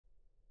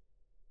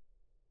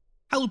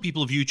Hello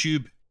people of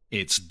YouTube,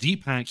 it's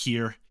Deepak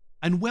here,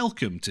 and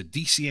welcome to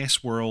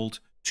DCS World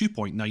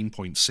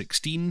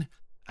 2.9.16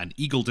 and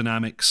Eagle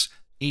Dynamics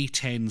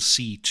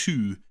A-10C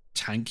II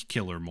Tank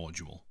Killer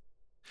module.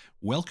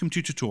 Welcome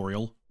to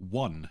Tutorial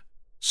 1,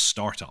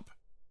 Startup.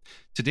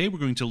 Today we're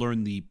going to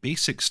learn the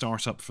basic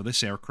startup for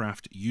this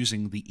aircraft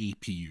using the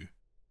APU.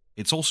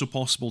 It's also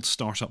possible to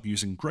start up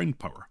using ground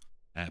power,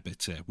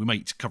 but we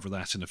might cover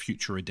that in a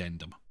future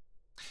addendum.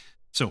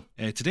 So,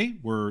 today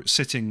we're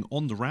sitting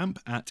on the ramp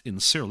at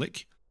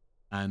Incirlik,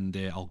 and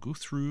I'll go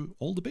through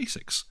all the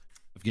basics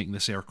of getting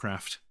this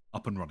aircraft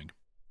up and running.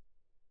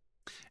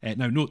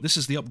 Now note, this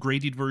is the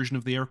upgraded version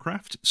of the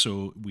aircraft,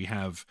 so we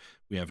have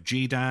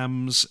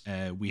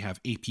JDAMs, we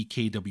have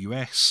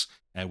APKWS,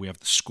 we have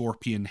the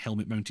Scorpion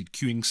helmet-mounted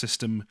queuing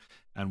system,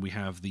 and we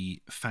have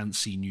the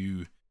fancy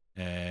new,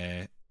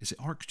 is it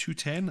ARC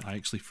 210? I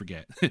actually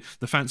forget.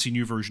 The fancy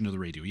new version of the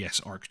radio, yes,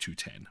 ARC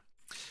 210.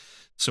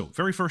 So,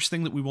 very first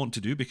thing that we want to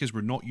do, because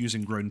we're not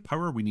using ground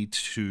power, we need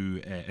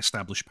to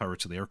establish power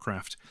to the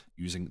aircraft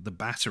using the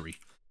battery.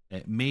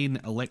 Main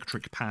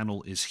electric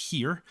panel is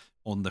here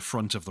on the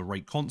front of the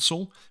right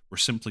console. We're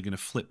simply going to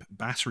flip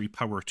battery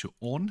power to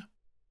on,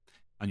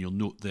 and you'll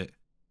note that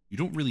you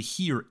don't really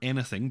hear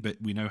anything, but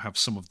we now have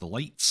some of the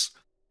lights.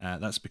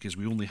 That's because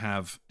we only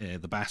have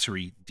the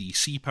battery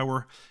DC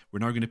power. We're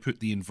now going to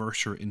put the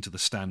inverter into the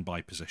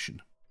standby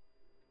position.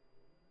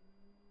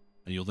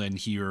 And you'll then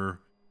hear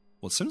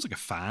what sounds like a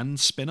fan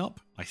spin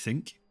up, I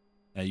think.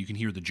 You can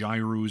hear the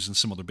gyros and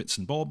some other bits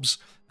and bobs,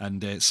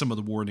 and some of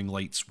the warning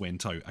lights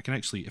went out. I can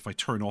actually, if I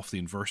turn off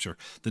the inverter,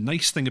 the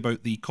nice thing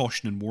about the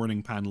caution and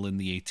warning panel in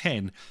the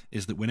A10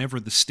 is that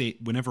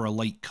whenever a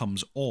light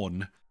comes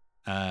on,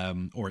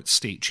 or its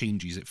state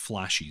changes, it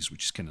flashes,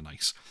 which is kind of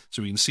nice.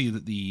 So we can see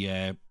that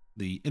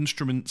the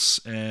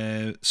instruments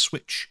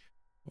switch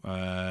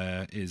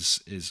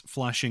is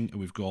flashing, and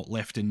we've got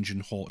left engine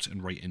hot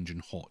and right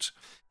engine hot.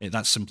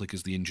 That's simply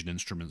because the engine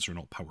instruments are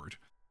not powered.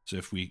 So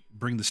if we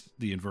bring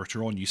the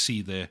inverter on, you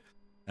see the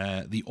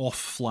off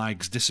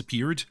flags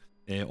disappeared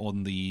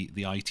on the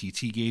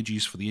ITT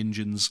gauges for the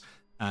engines,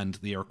 and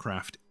the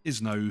aircraft is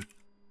now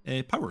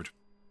powered.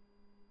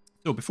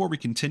 So before we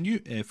continue,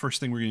 first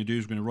thing we're going to do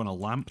is we're going to run a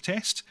lamp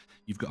test.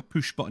 You've got a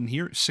push button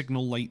here,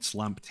 signal lights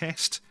lamp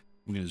test.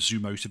 I'm going to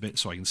zoom out a bit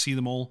so I can see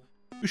them all.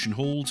 Push and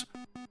hold.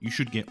 You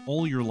should get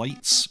all your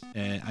lights,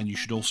 and you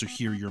should also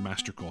hear your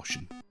master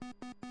caution.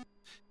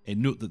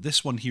 Note that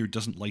this one here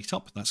doesn't light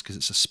up, that's because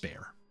it's a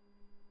spare.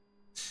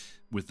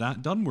 With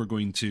that done, we're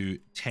going to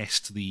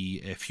test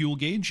the fuel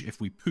gauge.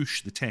 If we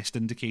push the test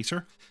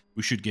indicator,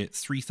 we should get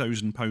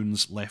 3,000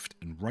 pounds left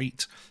and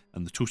right,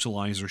 and the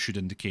totalizer should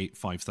indicate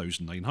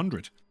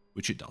 5,900,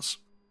 which it does.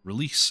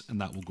 Release,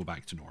 and that will go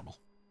back to normal.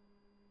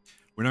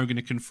 We're now going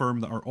to confirm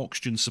that our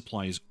oxygen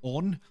supply is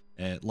on.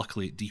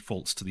 Luckily, it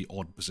defaults to the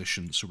odd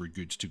position, so we're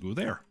good to go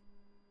there.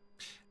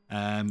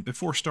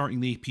 Before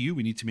starting the APU,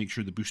 we need to make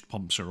sure the boost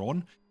pumps are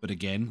on, but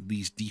again,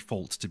 these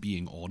default to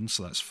being on,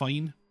 so that's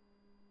fine.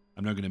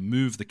 I'm now going to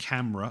move the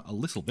camera a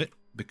little bit,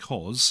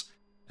 because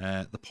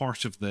the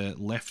part of the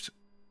left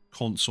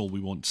console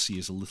we want to see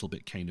is a little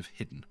bit kind of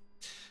hidden.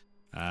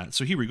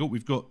 So here we go,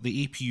 we've got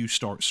the APU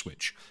start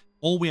switch.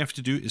 All we have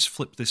to do is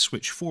flip this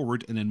switch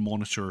forward and then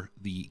monitor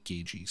the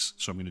gauges.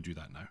 So I'm going to do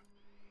that now.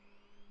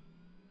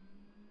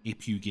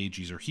 APU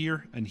gauges are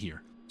here and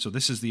here. So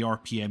this is the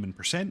RPM in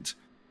percent.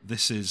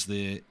 This is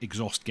the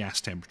exhaust gas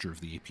temperature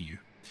of the APU.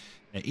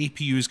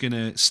 APU is going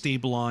to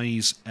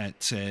stabilize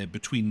at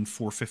between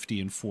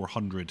 450 and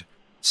 400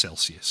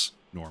 Celsius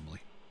normally.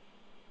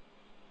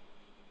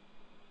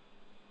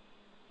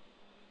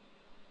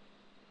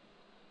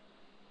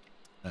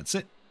 That's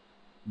it.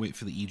 Wait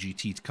for the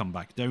EGT to come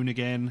back down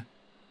again.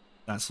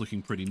 That's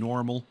looking pretty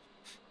normal.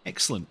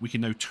 Excellent. We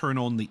can now turn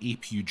on the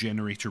APU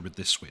generator with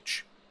this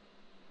switch.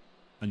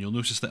 And you'll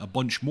notice that a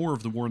bunch more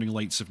of the warning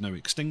lights have now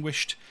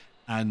extinguished,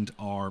 and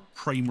our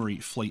primary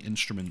flight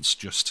instruments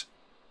just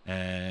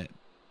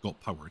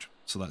got powered.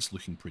 So that's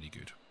looking pretty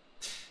good.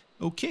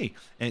 Okay,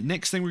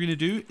 next thing we're going to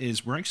do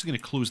is we're actually going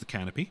to close the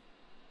canopy.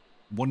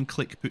 One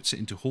click puts it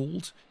into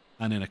hold,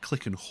 and then a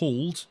click and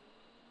hold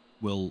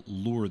will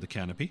lower the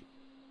canopy.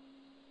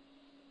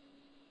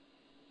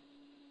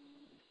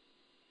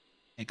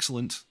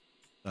 Excellent.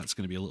 That's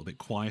going to be a little bit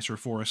quieter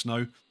for us now.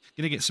 Going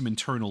to get some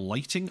internal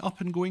lighting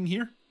up and going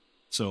here.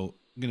 So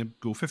I'm going to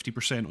go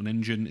 50% on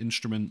engine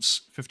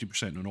instruments,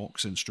 50% on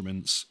aux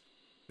instruments,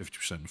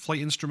 50% on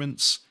flight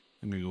instruments.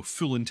 I'm going to go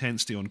full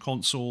intensity on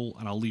console,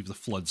 and I'll leave the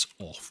floods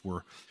off.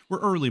 We're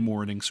early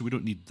morning, so we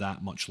don't need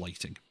that much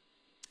lighting.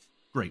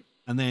 Great.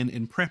 And then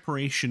in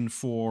preparation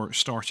for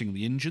starting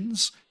the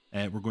engines,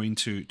 we're going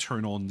to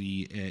turn on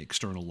the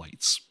external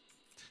lights.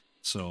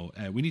 So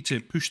we need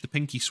to push the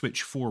pinky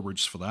switch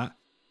forwards for that.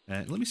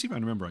 Let me see if I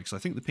remember, because I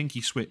think the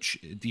pinky switch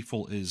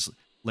default is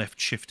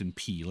left shift and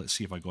P. Let's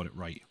see if I got it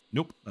right.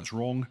 Nope, that's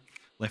wrong.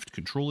 Left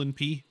control and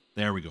P.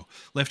 There we go.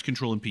 Left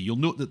control and P. You'll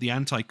note that the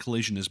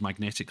anti-collision is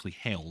magnetically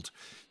held,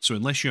 so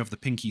unless you have the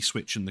pinky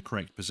switch in the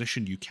correct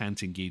position, you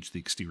can't engage the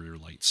exterior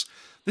lights.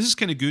 This is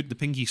kind of good. The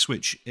pinky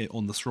switch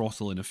on the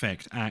throttle, in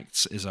effect,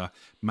 acts as a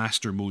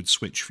master mode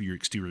switch for your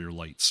exterior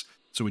lights,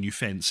 so when you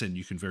fence in,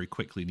 you can very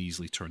quickly and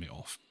easily turn it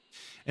off.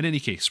 In any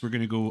case, we're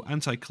going to go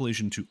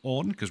anti-collision to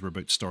on, because we're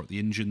about to start the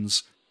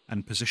engines,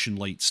 and position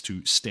lights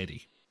to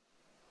steady.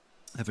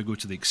 If I go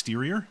to the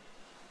exterior,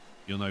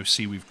 you'll now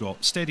see we've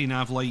got steady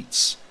nav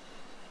lights,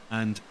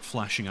 and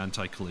flashing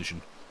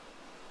anti-collision,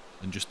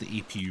 and just the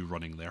APU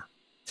running there.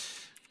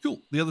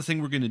 Cool. The other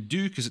thing we're going to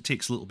do, because it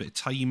takes a little bit of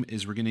time,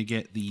 is we're going to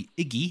get the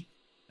IGI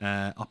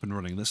up and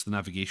running. That's the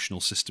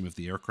navigational system of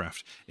the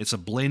aircraft. It's a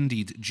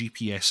blended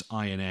GPS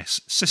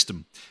INS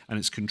system, and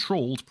it's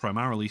controlled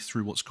primarily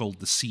through what's called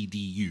the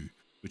CDU,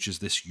 which is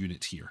this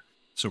unit here.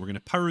 So we're going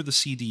to power the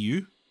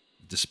CDU,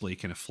 the display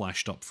kind of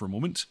flashed up for a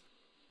moment,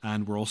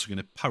 and we're also going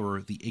to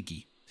power the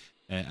IGI.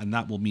 And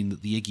that will mean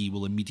that the IGI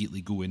will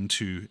immediately go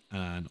into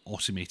an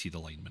automated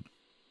alignment.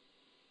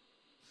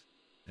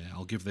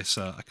 I'll give this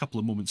a couple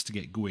of moments to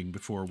get going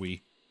before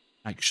we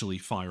actually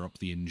fire up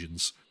the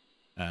engines.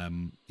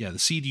 Yeah, the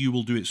CDU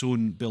will do its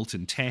own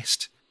built-in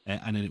test,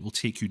 and then it will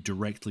take you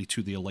directly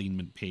to the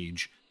alignment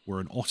page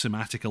where an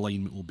automatic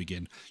alignment will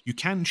begin. You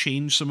can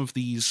change some of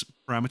these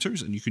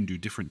parameters, and you can do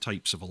different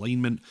types of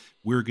alignment.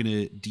 We're going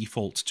to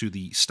default to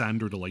the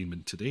standard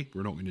alignment today.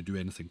 We're not going to do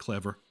anything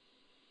clever.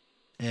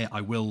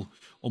 I will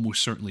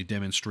almost certainly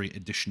demonstrate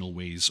additional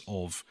ways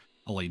of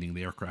aligning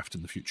the aircraft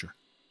in the future.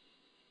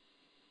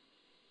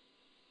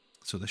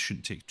 So this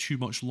shouldn't take too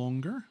much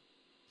longer.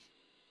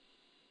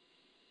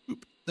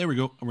 Oop, there we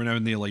go, and we're now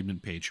in the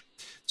alignment page.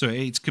 So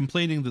it's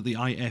complaining that the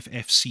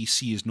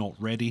IFFCC is not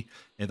ready.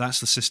 That's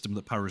the system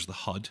that powers the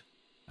HUD.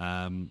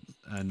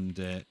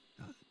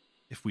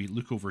 If we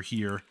look over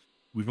here,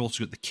 we've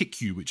also got the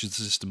KICU, which is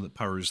the system that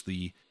powers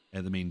the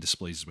main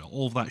displays as well.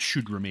 All of that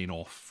should remain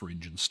off for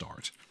engine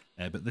start.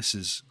 But this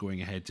is going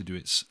ahead to do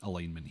its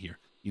alignment here.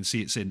 You can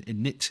see it's in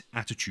init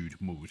attitude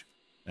mode,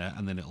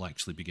 and then it'll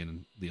actually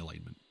begin the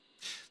alignment.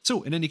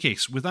 So, in any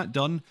case, with that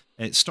done,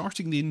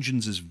 starting the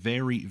engines is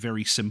very,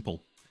 very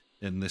simple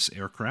in this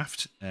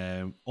aircraft.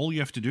 All you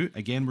have to do,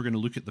 again, we're going to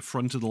look at the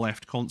front of the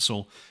left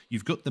console.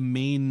 You've got the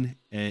main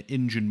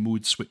engine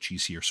mode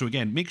switches here. So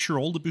again, make sure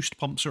all the boost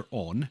pumps are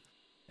on,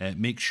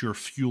 make sure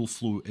fuel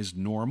flow is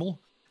normal,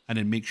 and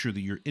then make sure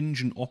that your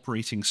engine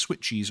operating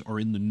switches are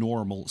in the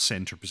normal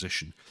center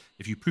position.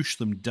 If you push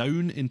them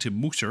down into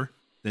motor,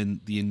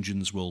 then the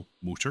engines will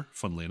motor,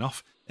 funnily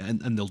enough,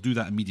 and they'll do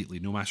that immediately,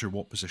 no matter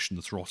what position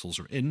the throttles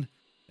are in.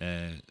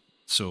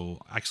 So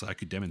actually I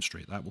could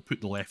demonstrate that. We'll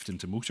put the left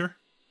into motor,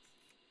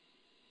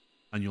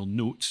 and you'll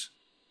note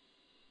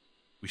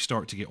we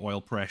start to get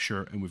oil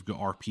pressure and we've got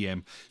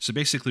RPM. So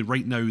basically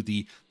right now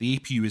the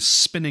APU is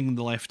spinning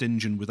the left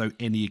engine without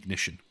any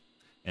ignition.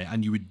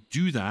 And you would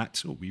do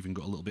that, oh, we even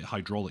got a little bit of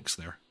hydraulics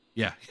there.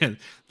 Yeah, the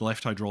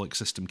left hydraulic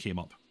system came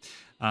up.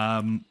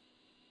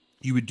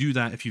 You would do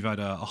that if you've had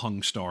a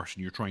hung start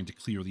and you're trying to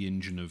clear the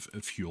engine of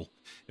fuel.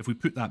 If we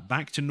put that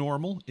back to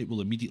normal, it will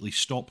immediately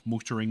stop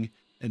motoring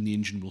and the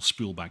engine will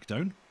spool back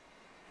down.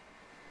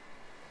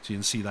 So you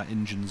can see that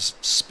engine's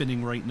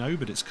spinning right now,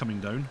 but it's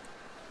coming down.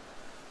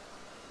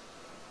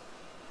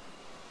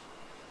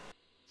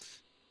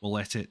 We'll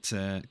let it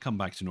come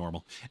back to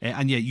normal.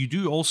 And yeah, you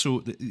do also,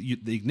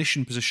 the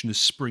ignition position is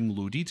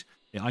spring-loaded.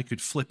 I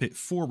could flip it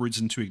forwards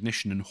into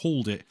ignition and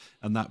hold it,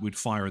 and that would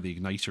fire the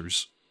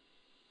igniters.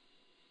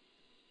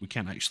 We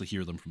can't actually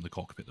hear them from the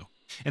cockpit, though.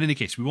 In any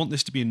case, we want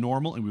this to be in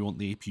normal, and we want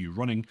the APU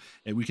running.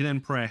 We can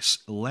then press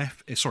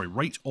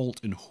right Alt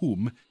and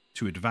Home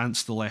to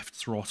advance the left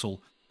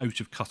throttle out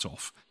of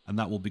cutoff, and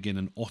that will begin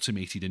an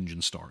automated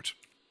engine start.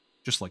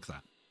 Just like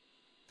that.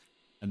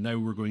 And now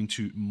we're going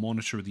to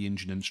monitor the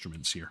engine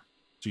instruments here.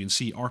 So you can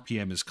see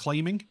RPM is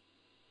climbing,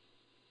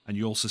 and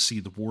you also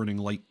see the warning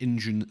light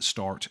engine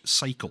start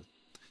cycle.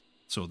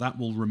 So that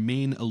will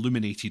remain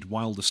illuminated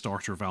while the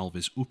starter valve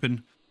is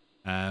open.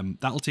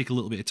 That'll take a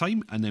little bit of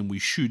time, and then we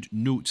should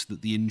note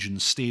that the engine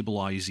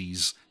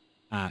stabilizes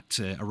at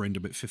around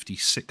about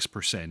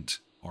 56%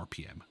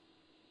 RPM.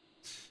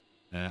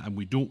 And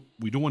we don't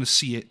want to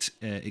see it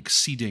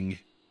exceeding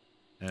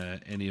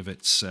any of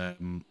its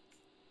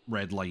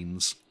red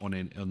lines on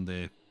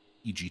the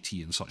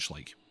EGT and such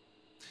like.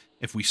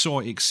 If we saw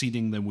it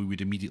exceeding, then we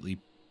would immediately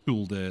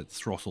pull the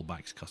throttle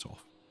back to cut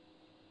off.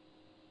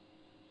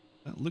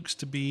 That looks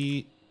to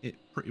be it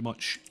pretty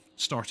much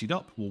started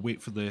up. We'll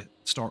wait for the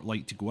start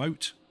light to go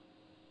out.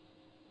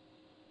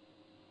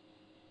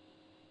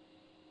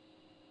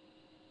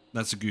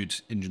 That's a good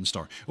engine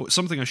start. Oh,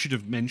 something I should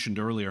have mentioned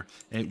earlier,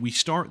 we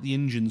start the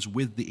engines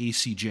with the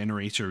AC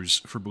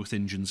generators for both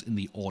engines in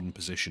the on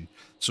position.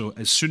 So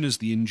as soon as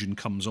the engine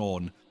comes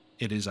on,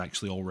 it is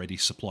actually already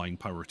supplying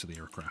power to the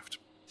aircraft.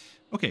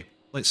 Okay,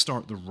 let's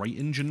start the right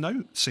engine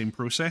now. Same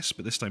process,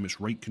 but this time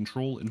it's right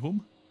control in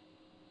home.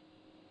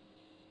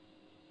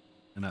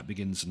 And that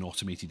begins an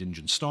automated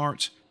engine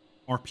start.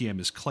 RPM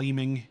is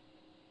climbing.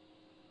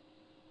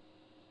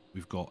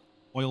 We've got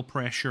oil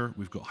pressure,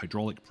 we've got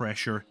hydraulic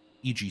pressure,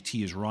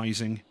 EGT is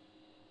rising.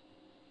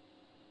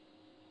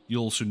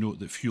 You'll also note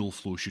that fuel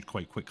flow should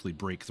quite quickly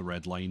break the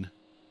red line.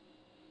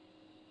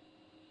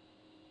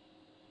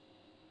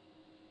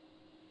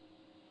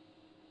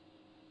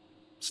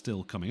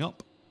 Still coming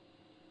up.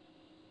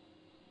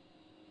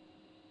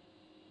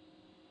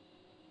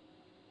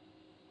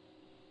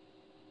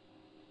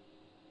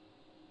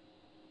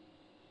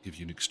 Give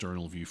you an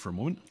external view for a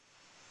moment.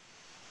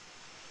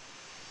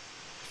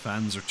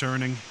 Fans are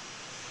turning.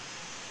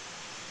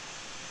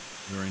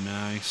 Very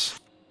nice.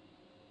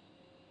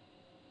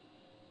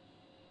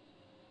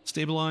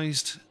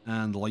 Stabilized,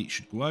 and the light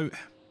should go out.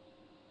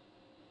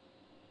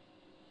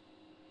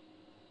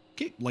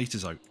 Okay, light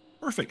is out.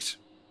 Perfect.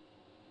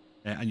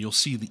 And you'll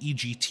see the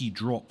EGT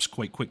drops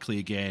quite quickly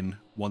again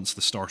once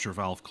the starter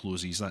valve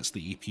closes. That's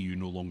the APU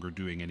no longer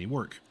doing any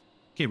work.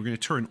 Okay, we're going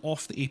to turn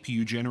off the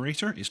APU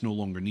generator. It's no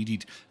longer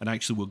needed, and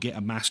actually we'll get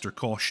a master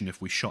caution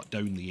if we shut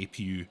down the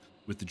APU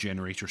with the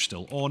generator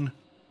still on.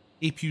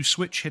 APU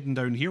switch hidden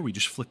down here, we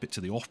just flip it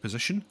to the off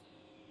position.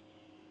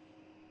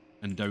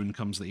 And down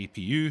comes the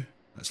APU.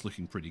 That's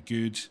looking pretty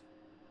good.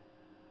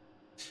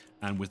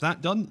 And with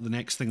that done, the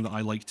next thing that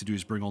I like to do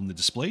is bring on the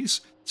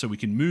displays. So we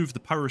can move the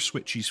power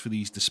switches for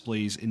these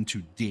displays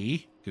into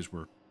day, because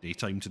we're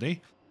daytime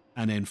today,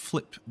 and then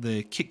flip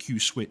the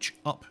KICU switch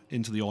up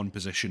into the on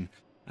position,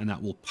 and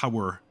that will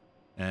power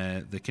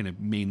the kind of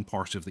main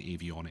part of the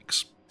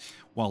avionics.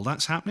 While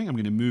that's happening, I'm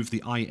going to move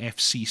the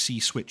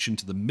IFCC switch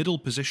into the middle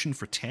position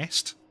for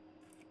test.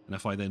 And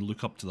if I then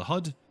look up to the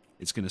HUD,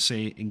 it's going to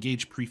say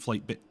engage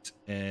pre-flight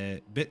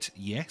bit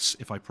yes.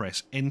 If I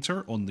press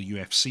enter on the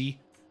UFC,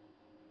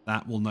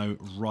 that will now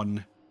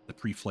run the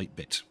pre-flight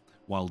bit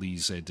while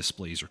these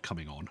displays are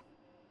coming on.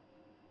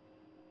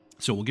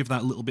 So we'll give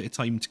that a little bit of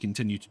time to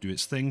continue to do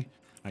its thing.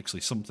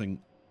 Actually, something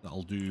that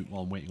I'll do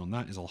while I'm waiting on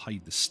that is I'll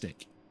hide the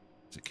stick,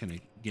 as it kind of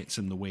gets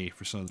in the way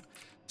for some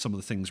of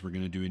the things we're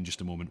going to do in just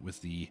a moment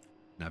with the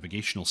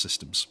navigational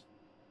systems.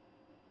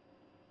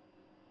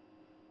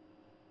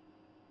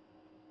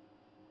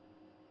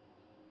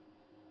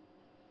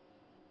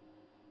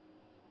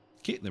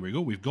 Okay, there we go.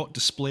 We've got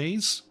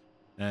displays.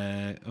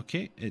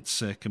 Okay,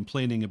 it's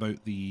complaining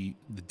about the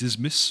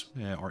dismiss,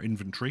 our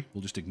inventory.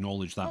 We'll just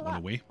acknowledge that one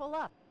away. Pull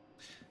up.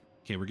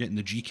 Okay, we're getting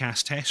the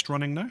GCAS test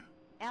running now.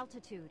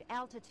 Altitude,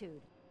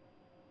 altitude.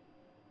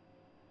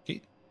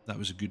 Okay, that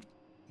was a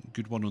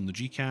good one on the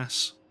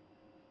GCAS.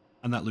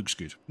 And that looks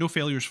good. No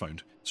failures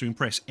found. So we can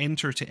press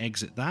enter to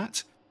exit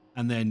that.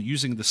 And then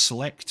using the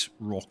select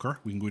rocker,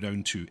 we can go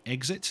down to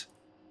exit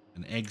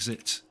and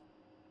exit.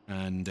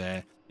 And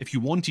if you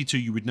wanted to,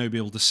 you would now be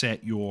able to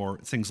set your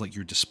things like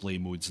your display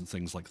modes and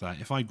things like that.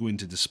 If I go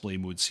into display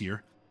modes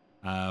here,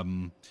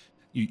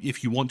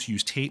 if you want to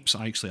use tapes,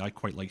 I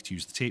quite like to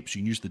use the tapes.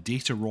 You can use the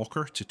data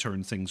rocker to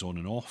turn things on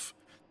and off.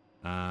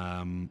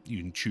 You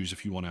can choose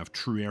if you want to have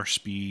true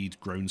airspeed,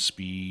 ground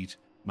speed,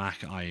 Mach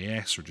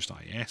IAS, or just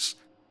IAS.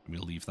 I'm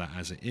going to leave that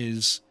as it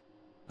is.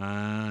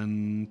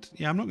 And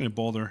yeah, I'm not going to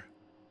bother.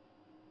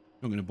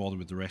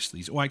 With the rest of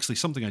these. Oh, actually,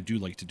 something I do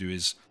like to do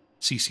is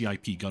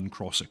CCIP gun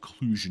cross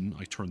occlusion.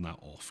 I turn that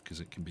off because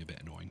it can be a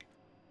bit annoying.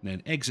 And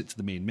then exit to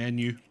the main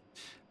menu.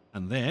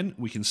 And then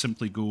we can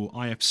simply go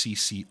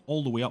IFCC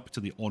all the way up to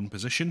the on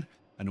position.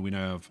 And we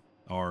now have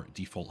our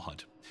default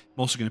HUD. I'm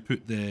also going to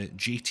put the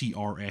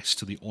JTRS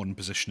to the on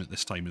position at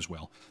this time as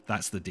well.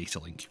 That's the data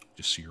link,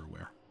 just so you're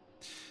aware.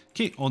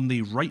 Okay, on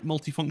the right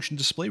multifunction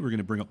display, we're going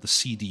to bring up the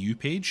CDU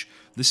page.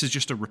 This is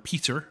just a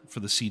repeater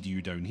for the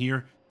CDU down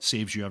here.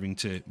 Saves you having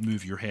to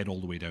move your head all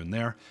the way down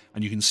there.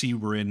 And you can see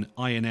we're in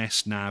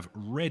INS nav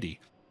ready.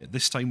 At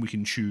this time, we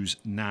can choose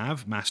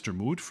nav, master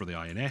mode for the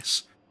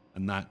INS.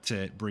 And that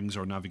brings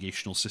our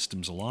navigational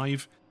systems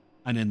alive.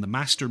 And in the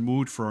master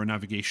mode for our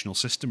navigational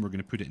system, we're going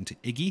to put it into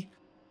IGI.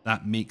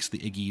 That makes the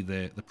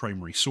IGI the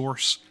primary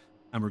source.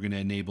 And we're going to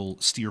enable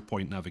steer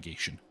point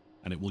navigation.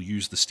 And it will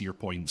use the steer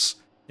points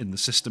in the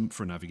system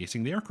for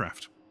navigating the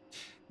aircraft.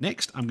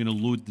 Next, I'm going to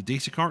load the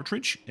data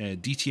cartridge.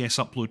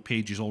 DTS upload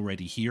page is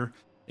already here.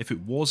 If it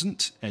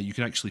wasn't, you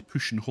can actually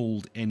push and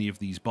hold any of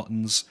these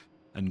buttons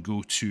and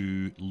go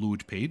to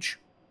load page.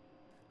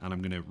 And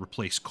I'm going to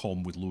replace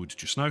com with load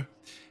just now.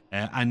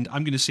 And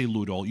I'm going to say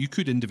load all. You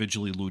could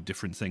individually load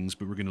different things,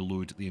 but we're going to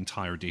load the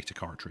entire data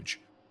cartridge.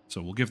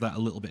 So we'll give that a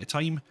little bit of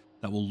time.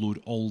 That will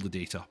load all the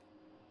data.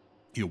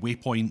 You know,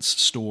 waypoints,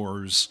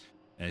 stores,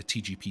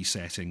 TGP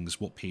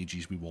settings, what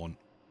pages we want,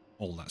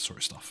 all that sort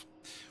of stuff.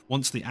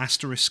 Once the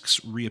asterisks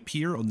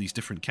reappear on these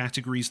different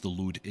categories, the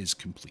load is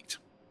complete.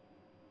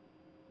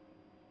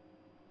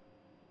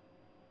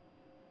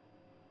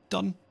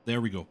 Done. There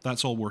we go.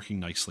 That's all working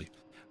nicely.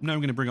 Now I'm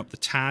going to bring up the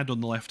TAD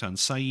on the left-hand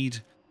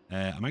side.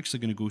 I'm actually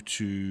going to go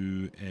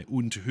to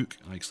own to hook.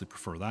 I actually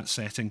prefer that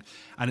setting.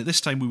 And at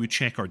this time, we would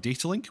check our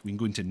data link. We can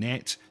go into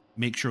net,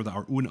 make sure that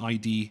our own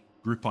ID,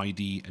 group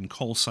ID, and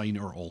call sign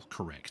are all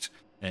correct.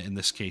 In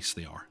this case,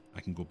 they are.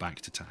 I can go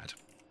back to TAD.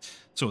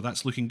 So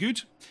that's looking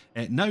good.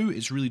 Now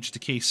it's really just a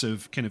case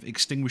of kind of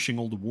extinguishing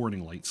all the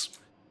warning lights.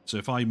 So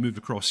if I move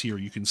across here,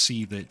 you can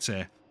see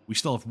that We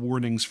still have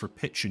warnings for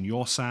pitch and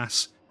yaw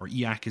SAS. Our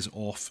EAC is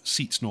off,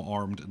 seat's not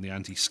armed, and the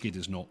anti-skid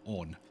is not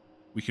on.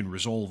 We can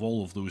resolve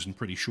all of those in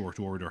pretty short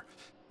order.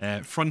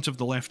 Front of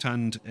the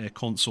left-hand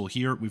console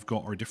here, we've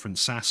got our different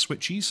SAS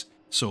switches.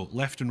 So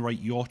left and right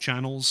yaw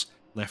channels,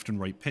 left and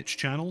right pitch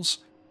channels.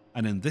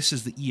 And then this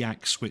is the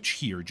EAC switch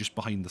here, just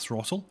behind the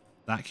throttle.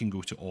 That can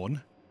go to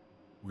on.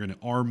 We're going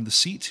to arm the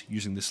seat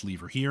using this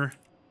lever here.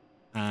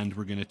 And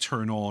we're going to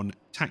turn on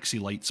taxi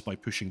lights by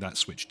pushing that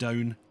switch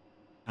down.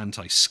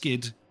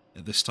 Anti-skid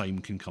at this time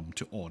can come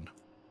to on.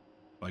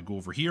 If I go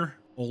over here,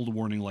 all the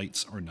warning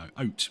lights are now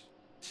out.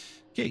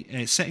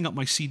 Okay, setting up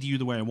my CDU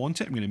the way I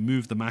want it. I'm going to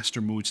move the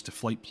master modes to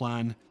flight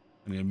plan.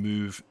 I'm going to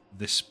move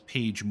this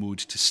page mode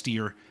to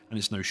steer, and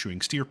it's now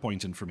showing steer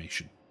point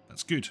information.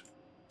 That's good.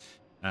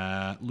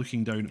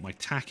 Looking down at my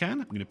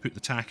TACAN, I'm going to put the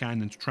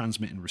TACAN into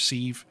transmit and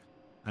receive.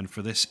 And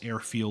for this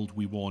airfield,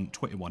 we want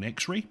 21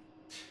 X-ray.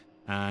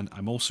 And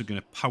I'm also going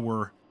to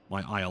power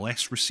my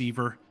ILS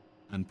receiver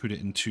and put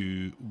it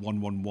into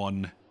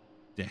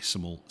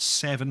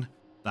 111.7.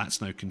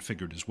 That's now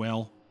configured as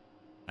well.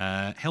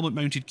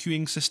 Helmet-mounted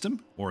queuing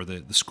system, or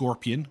the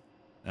Scorpion,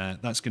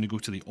 that's going to go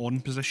to the on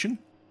position.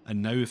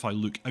 And now if I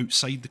look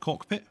outside the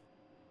cockpit,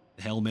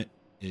 the helmet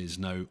is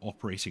now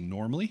operating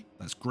normally.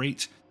 That's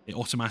great. It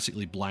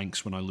automatically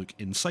blanks when I look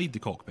inside the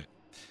cockpit.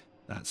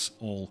 That's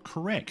all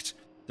correct.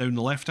 Down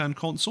the left-hand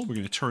console, we're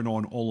going to turn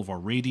on all of our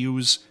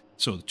radios.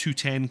 So the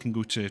 210 can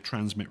go to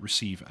transmit,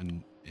 receive,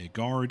 and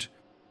guard.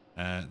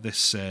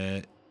 This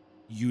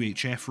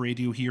UHF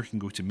radio here can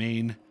go to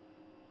main.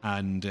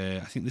 And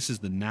I think this is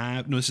the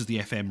nav. No, this is the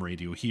FM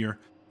radio here.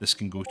 This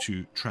can go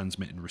to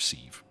transmit and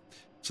receive.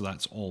 So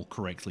that's all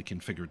correctly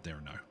configured there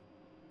now.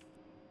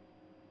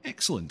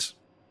 Excellent.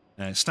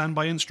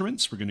 Standby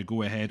instruments, we're going to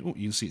go ahead. Oh,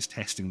 you can see it's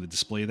testing the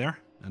display there.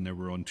 And now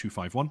we're on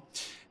 251.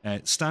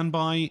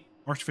 Standby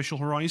artificial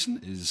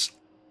horizon is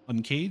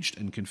uncaged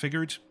and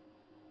configured.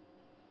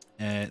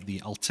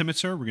 The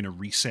altimeter, we're going to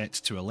reset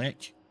to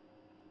elec.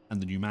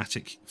 And the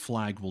pneumatic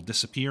flag will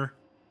disappear.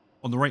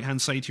 On the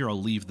right-hand side here,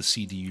 I'll leave the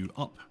CDU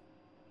up.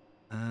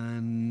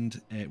 And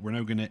we're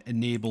now going to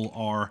enable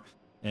our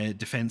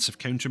defensive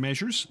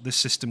countermeasures. This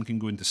system can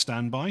go into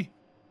standby.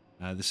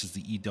 This is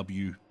the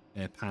EW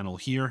panel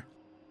here.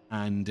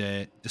 And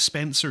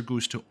dispenser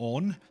goes to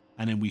on,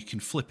 and then we can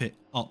flip it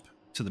up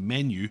to the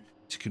menu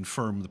to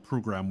confirm the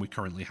program we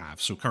currently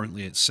have. So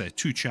currently it's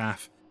 2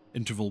 chaff,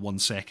 interval 1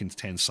 second,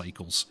 10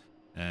 cycles.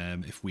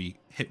 If we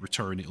hit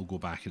return, it'll go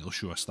back and it'll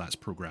show us that's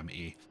program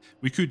A.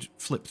 We could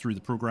flip through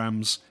the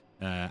programs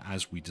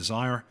as we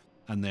desire,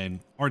 and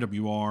then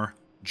RWR,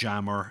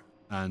 jammer,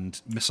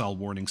 and missile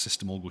warning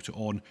system all go to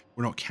on.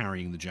 We're not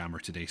carrying the jammer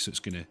today, so it's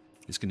gonna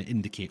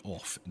indicate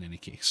off in any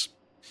case.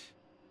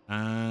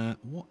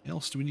 What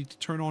else do we need to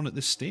turn on at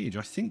this stage?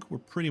 I think we're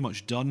pretty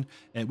much done.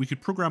 We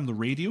could program the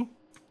radio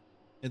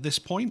at this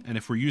point, and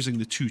if we're using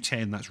the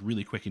 210, that's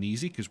really quick and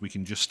easy because we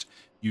can just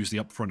use the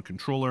upfront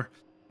controller.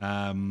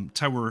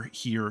 Tower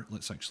here,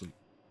 let's actually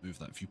move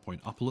that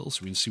viewpoint up a little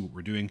so we can see what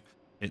we're doing.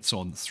 It's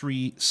on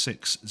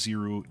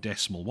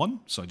 360.1,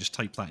 so I just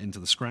type that into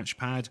the scratch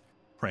pad,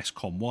 press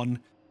COM1,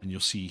 and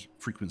you'll see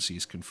frequency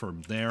is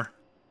confirmed there.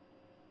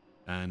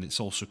 And it's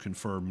also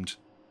confirmed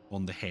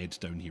on the head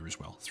down here as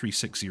well,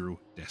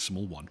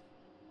 360.1.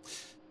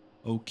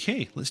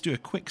 Okay, let's do a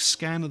quick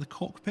scan of the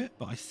cockpit,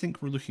 but I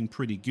think we're looking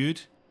pretty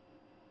good.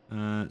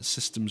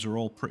 Systems are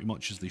all pretty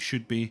much as they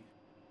should be.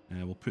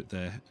 We'll put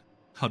the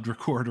HUD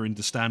recorder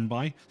into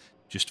standby,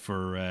 just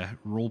for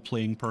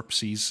role-playing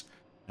purposes.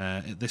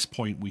 At this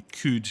point, we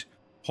could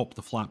pop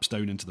the flaps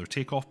down into their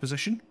takeoff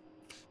position.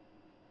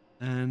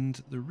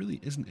 And there really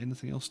isn't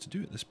anything else to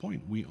do at this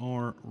point. We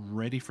are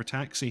ready for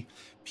taxi.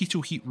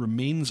 Pitot heat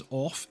remains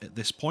off at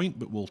this point,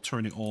 but we'll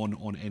turn it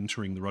on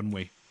entering the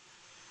runway.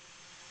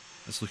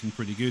 That's looking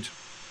pretty good.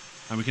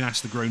 And we can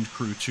ask the ground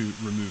crew to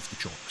remove the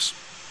chocks.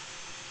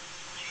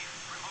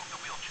 Chief, remove the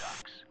wheel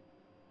chocks.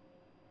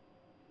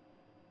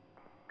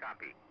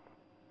 Copy.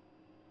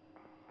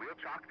 Wheel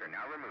chocks are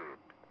now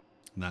removed.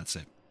 And that's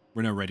it.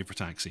 We're now ready for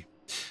taxi.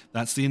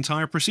 That's the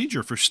entire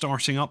procedure for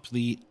starting up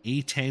the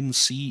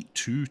A-10C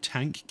II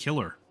Tank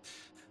Killer.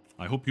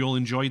 I hope you all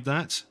enjoyed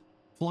that.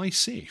 Fly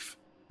safe,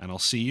 and I'll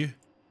see you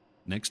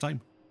next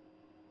time.